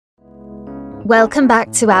Welcome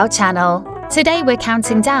back to our channel. Today we're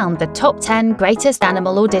counting down the top 10 greatest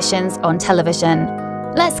animal auditions on television.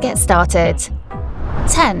 Let's get started.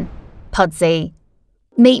 10. Pudsey.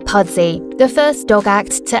 Meet Pudsey, the first dog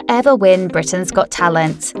act to ever win Britain's Got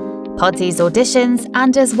Talent. Pudsey's auditions,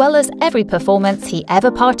 and as well as every performance he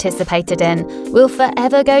ever participated in, will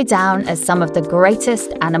forever go down as some of the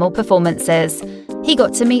greatest animal performances. He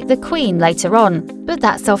got to meet the Queen later on, but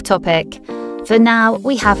that's off topic. For now,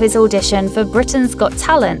 we have his audition for Britain's Got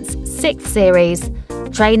Talent's 6th series.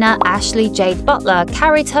 Trainer Ashley Jade Butler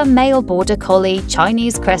carried her male border collie,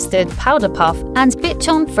 Chinese crested powder puff, and bitch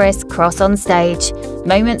on frisk cross on stage,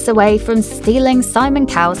 moments away from stealing Simon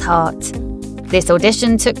Cowell's heart. This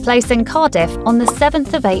audition took place in Cardiff on the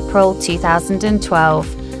 7th of April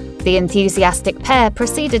 2012. The enthusiastic pair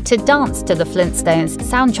proceeded to dance to the Flintstones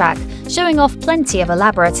soundtrack, showing off plenty of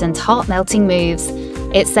elaborate and heart-melting moves.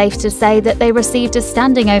 It's safe to say that they received a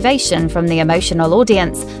standing ovation from the emotional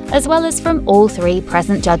audience, as well as from all 3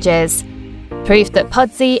 present judges. Proof that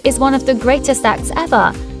Pudsey is one of the greatest acts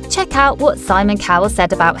ever. Check out what Simon Cowell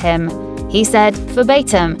said about him. He said,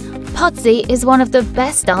 verbatim, "Pudsey is one of the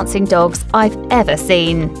best dancing dogs I've ever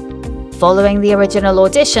seen." Following the original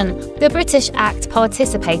audition, the British act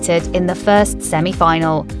participated in the first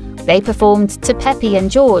semi-final. They performed to Peppy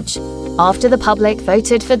and George. After the public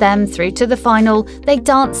voted for them through to the final, they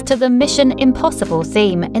danced to the Mission Impossible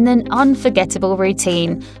theme in an unforgettable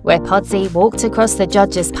routine, where Pudsey walked across the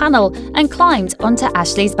judges' panel and climbed onto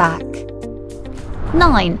Ashley's back.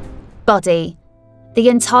 9. Buddy. The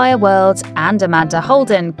entire world and Amanda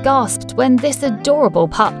Holden gasped when this adorable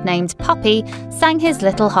pup named Puppy sang his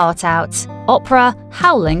little heart out, opera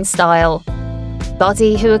howling style.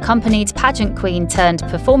 Buddy, who accompanied pageant queen turned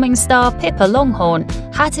performing star Pippa Longhorn,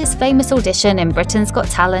 had his famous audition in Britain's Got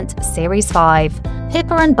Talent Series 5.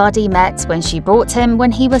 Pippa and Buddy met when she brought him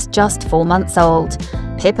when he was just 4 months old.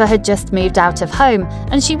 Pippa had just moved out of home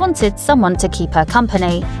and she wanted someone to keep her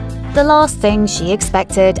company. The last thing she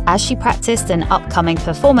expected as she practiced an upcoming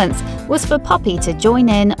performance was for Puppy to join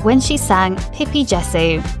in when she sang Pippi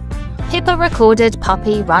Jesu. Pippa recorded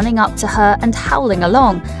Puppy running up to her and howling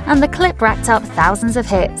along, and the clip racked up thousands of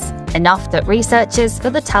hits, enough that researchers for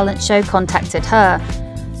the talent show contacted her.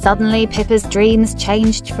 Suddenly, Pippa's dreams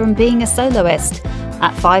changed from being a soloist.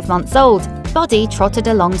 At 5 months old, Buddy trotted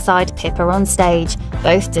alongside Pippa on stage,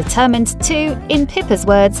 both determined to, in Pippa's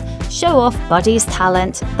words, show off Buddy's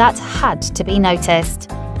talent that had to be noticed.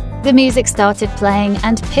 The music started playing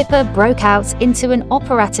and Pippa broke out into an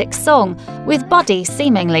operatic song, with Buddy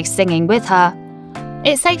seemingly singing with her.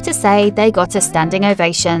 It's safe to say they got a standing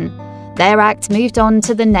ovation. Their act moved on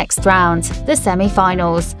to the next round, the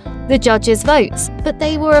semi-finals. The judges' votes, but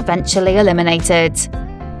they were eventually eliminated.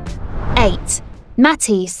 8.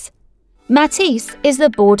 Matisse. Matisse is the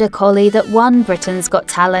border collie that won Britain's Got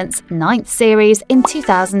Talent's 9th series in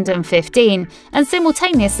 2015 and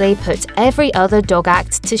simultaneously put every other dog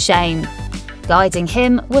act to shame. Guiding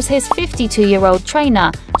him was his 52-year-old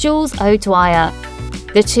trainer, Jules O'Dwyer.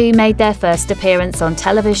 The two made their first appearance on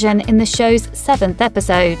television in the show's 7th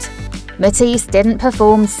episode. Matisse didn't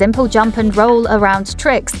perform simple jump and roll around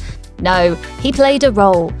tricks. No, he played a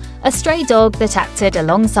role, a stray dog that acted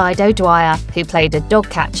alongside O'Dwyer, who played a dog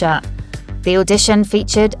catcher. The audition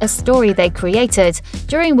featured a story they created,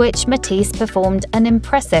 during which Matisse performed an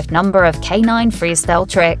impressive number of canine freestyle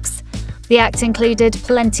tricks. The act included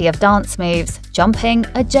plenty of dance moves, jumping,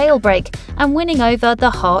 a jailbreak, and winning over the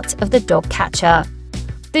heart of the dog catcher.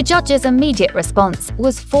 The judges' immediate response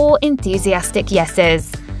was 4 enthusiastic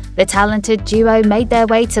yeses. The talented duo made their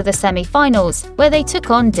way to the semi-finals, where they took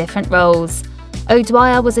on different roles.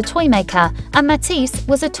 O'Dwyer was a toy maker and Matisse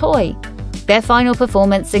was a toy. Their final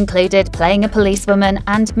performance included playing a policewoman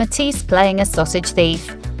and Matisse playing a sausage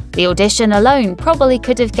thief. The audition alone probably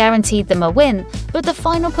could have guaranteed them a win, but the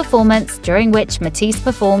final performance, during which Matisse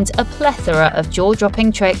performed a plethora of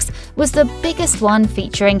jaw-dropping tricks, was the biggest one,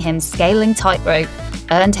 featuring him scaling tightrope,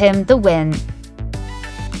 earned him the win.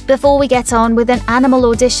 Before we get on with an animal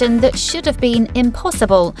audition that should have been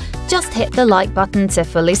impossible, just hit the like button to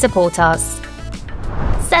fully support us.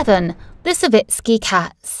 7. The Savitsky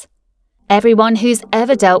Cats. Everyone who's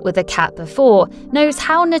ever dealt with a cat before knows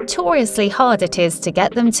how notoriously hard it is to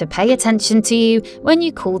get them to pay attention to you when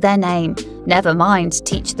you call their name, never mind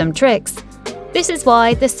teach them tricks. This is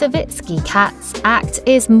why the Savitsky Cats act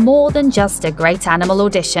is more than just a great animal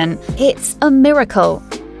audition, it's a miracle.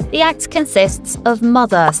 The act consists of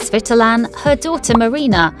mother Svitolan, her daughter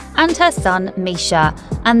Marina, and her son Misha,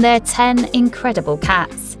 and their 10 incredible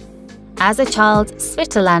cats. As a child,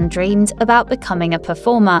 Svitolan dreamed about becoming a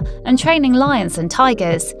performer and training lions and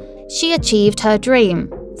tigers. She achieved her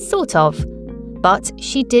dream, sort of. but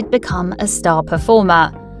she did become a star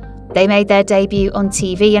performer. They made their debut on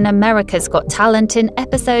TV in America's Got Talent in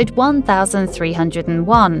episode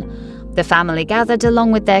 1301. The family gathered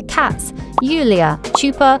along with their cats, Yulia,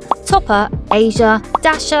 Chupa, Topper, Asia,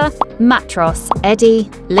 Dasher, Matros, Eddie,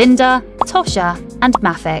 Linda, Tosha, and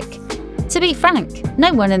Mafik. To be frank,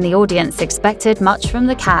 no one in the audience expected much from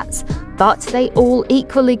the cats, but they all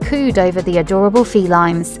equally cooed over the adorable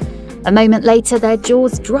felines. A moment later, their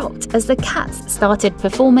jaws dropped as the cats started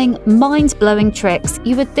performing mind-blowing tricks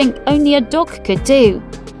you would think only a dog could do.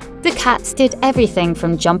 The cats did everything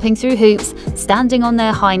from jumping through hoops, standing on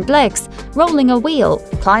their hind legs, rolling a wheel,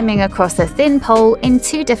 climbing across a thin pole in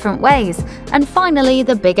 2 different ways, and finally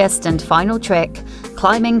the biggest and final trick,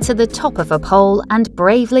 climbing to the top of a pole and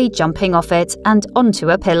bravely jumping off it and onto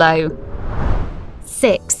a pillow.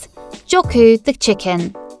 6. Jokgu the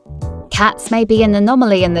Chicken. Cats may be an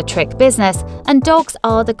anomaly in the trick business, and dogs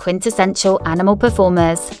are the quintessential animal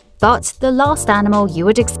performers. But the last animal you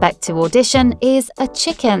would expect to audition is a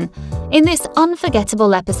chicken. In this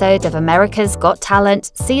unforgettable episode of America's Got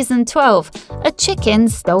Talent Season 12, a chicken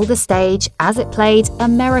stole the stage as it played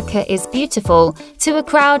America is Beautiful to a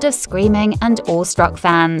crowd of screaming and awestruck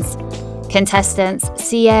fans. Contestants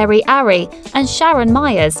Sierry Ari and Sharon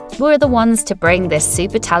Myers were the ones to bring this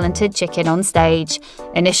super talented chicken on stage,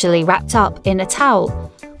 initially wrapped up in a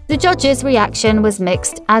towel. The judges' reaction was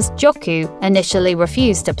mixed as Jokgu initially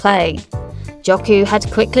refused to play. Jokgu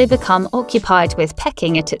had quickly become occupied with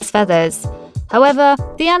pecking at its feathers. However,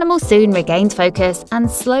 the animal soon regained focus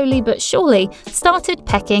and slowly but surely started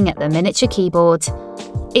pecking at the miniature keyboard.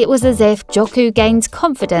 It was as if Jokgu gained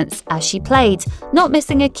confidence as she played, not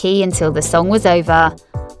missing a key until the song was over.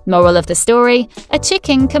 Moral of the story: a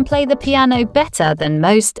chicken can play the piano better than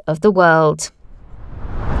most of the world.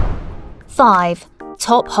 5.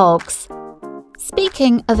 Top Hogs.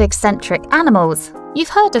 Speaking of eccentric animals, you've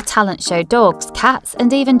heard of talent show dogs, cats,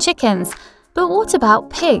 and even chickens. But what about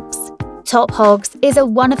pigs? Top Hogs is a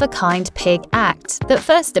one-of-a-kind pig act that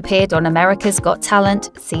first appeared on America's Got Talent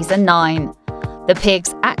Season 9. The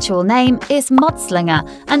pig's actual name is Mudslinger,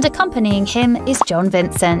 and accompanying him is John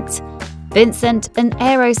Vincent. Vincent, an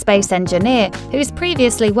aerospace engineer who's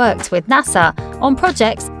previously worked with NASA on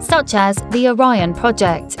projects such as the Orion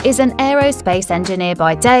project, is an aerospace engineer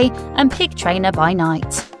by day and pig trainer by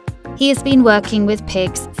night. He has been working with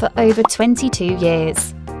pigs for over 22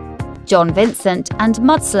 years. John Vincent and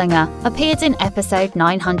Mudslinger appeared in episode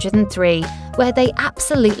 903, where they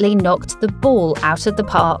absolutely knocked the ball out of the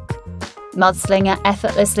park. Mudslinger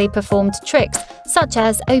effortlessly performed tricks such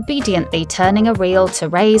as obediently turning a reel to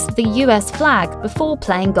raise the US flag before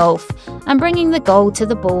playing golf and bringing the goal to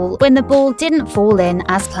the ball when the ball didn't fall in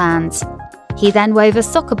as planned. He then wove a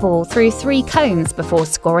soccer ball through 3 cones before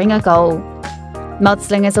scoring a goal.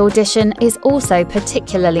 Mudslinger's audition is also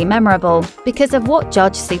particularly memorable because of what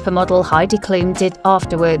judge supermodel Heidi Klum did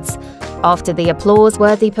afterwards. After the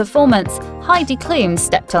applause-worthy performance, Heidi Klum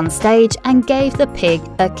stepped on stage and gave the pig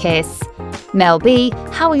a kiss. Mel B,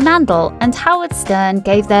 Howie Mandel, and Howard Stern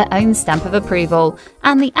gave their own stamp of approval,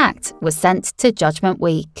 and the act was sent to Judgment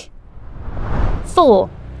Week. 4.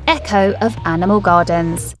 Echo of Animal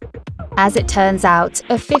Gardens. As it turns out,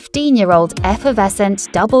 a 15-year-old effervescent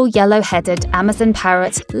double yellow-headed Amazon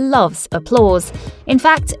parrot loves applause. In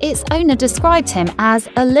fact, its owner described him as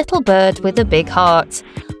a little bird with a big heart.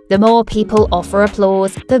 The more people offer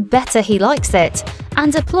applause, the better he likes it,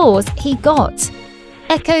 and applause he got.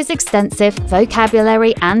 Echo's extensive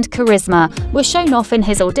vocabulary and charisma were shown off in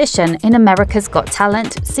his audition in America's Got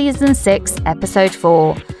Talent Season 6, Episode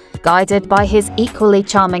 4. Guided by his equally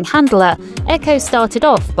charming handler, Echo started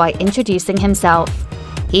off by introducing himself.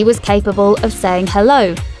 He was capable of saying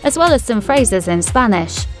hello, as well as some phrases in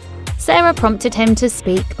Spanish. Sarah prompted him to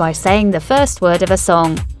speak by saying the first word of a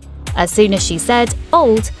song. As soon as she said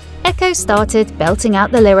 "old," Echo started belting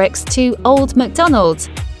out the lyrics to Old MacDonald.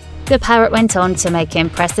 The parrot went on to make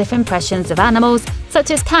impressive impressions of animals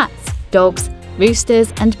such as cats, dogs,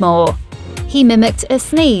 roosters, and more. He mimicked a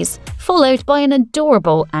sneeze, followed by an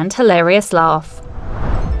adorable and hilarious laugh.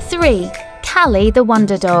 3. Callie the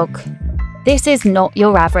Wonderdog. This is not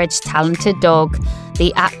your average talented dog.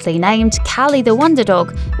 The aptly named Callie the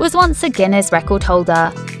Wonderdog was once a Guinness record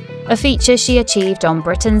holder. A feature she achieved on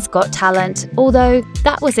Britain's Got Talent, although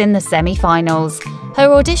that was in the semi-finals.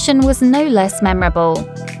 Her audition was no less memorable.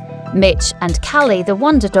 Mitch and Callie the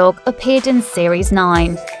Wonderdog appeared in Series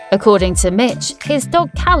 9. According to Mitch, his dog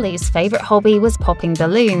Callie's favourite hobby was popping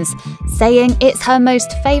balloons, saying it's her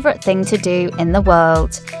most favourite thing to do in the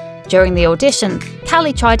world. During the audition,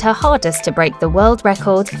 Callie tried her hardest to break the world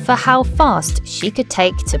record for how fast she could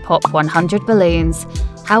take to pop 100 balloons.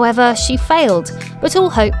 However, she failed, but all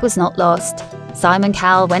hope was not lost. Simon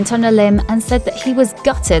Cowell went on a limb and said that he was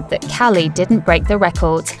gutted that Callie didn't break the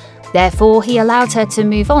record. Therefore, he allowed her to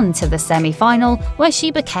move on to the semi-final, where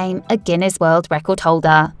she became a Guinness World Record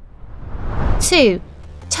holder. 2.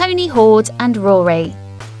 Tony Hoard and Rory.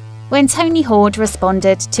 When Tony Hoard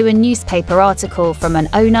responded to a newspaper article from an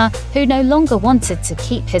owner who no longer wanted to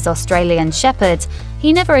keep his Australian Shepherd,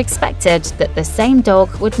 he never expected that the same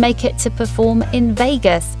dog would make it to perform in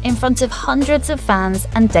Vegas in front of hundreds of fans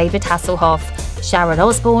and David Hasselhoff, Sharon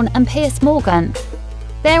Osbourne and Piers Morgan.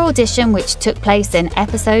 Their audition, which took place in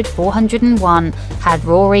episode 401, had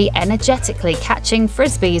Rory energetically catching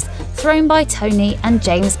frisbees thrown by Tony and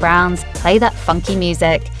James Brown's Play That Funky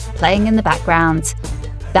Music playing in the background.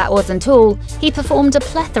 That wasn't all, he performed a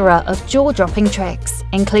plethora of jaw-dropping tricks,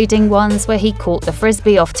 including ones where he caught the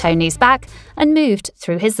frisbee off Tony's back and moved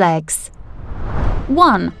through his legs.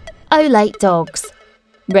 1. Olate Dogs.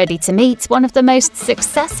 Ready to meet one of the most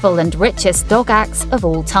successful and richest dog acts of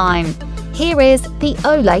all time. Here is the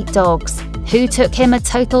Olate Dogs, who took him a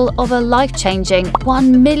total of a life-changing $1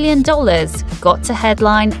 million, got to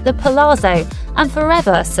headline the Palazzo, and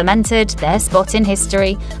forever cemented their spot in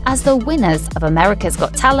history as the winners of America's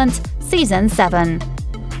Got Talent Season 7.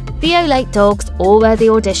 The Olate Dogs all-worthy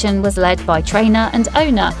audition was led by trainer and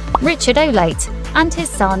owner Richard Olate and his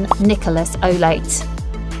son Nicholas Olate.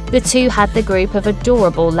 The two had the group of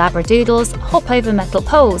adorable labradoodles hop over metal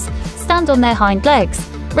poles, stand on their hind legs,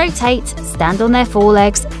 rotate, stand on their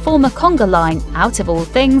forelegs, form a conga line out of all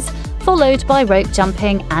things, followed by rope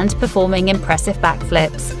jumping and performing impressive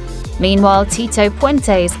backflips. Meanwhile, Tito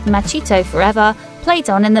Puente's Machito Forever played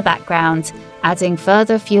on in the background, adding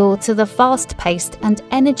further fuel to the fast-paced and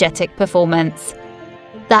energetic performance.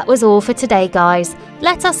 That was all for today, guys.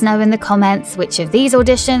 Let us know in the comments which of these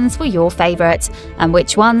auditions were your favourite and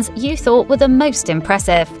which ones you thought were the most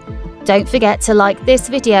impressive. Don't forget to like this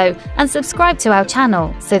video and subscribe to our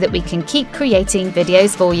channel so that we can keep creating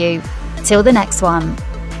videos for you. Till the next one.